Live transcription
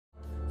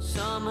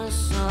Summer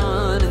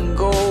sun and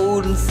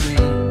golden free.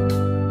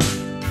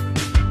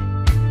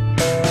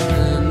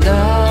 And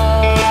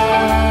I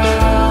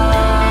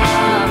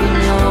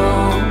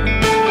belong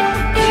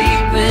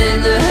deep in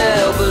the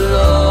hell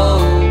below.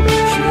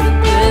 Should have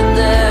been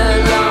there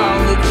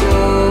long ago.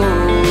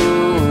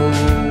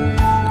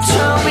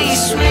 Tell me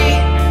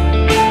sweet,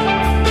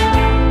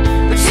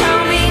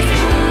 tell me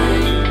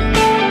kind.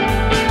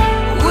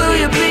 Will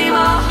you be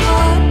my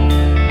heart?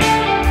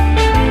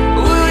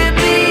 Will you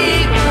be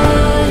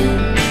mine?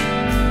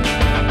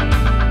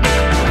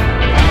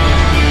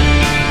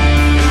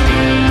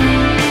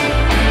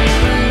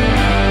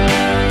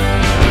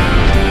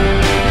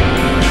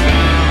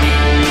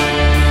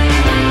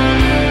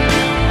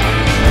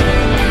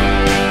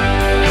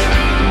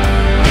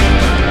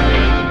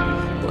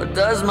 What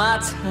does my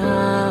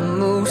time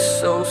move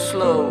so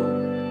slow?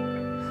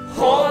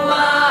 Hold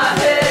my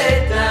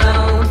head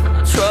down,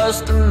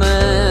 trust in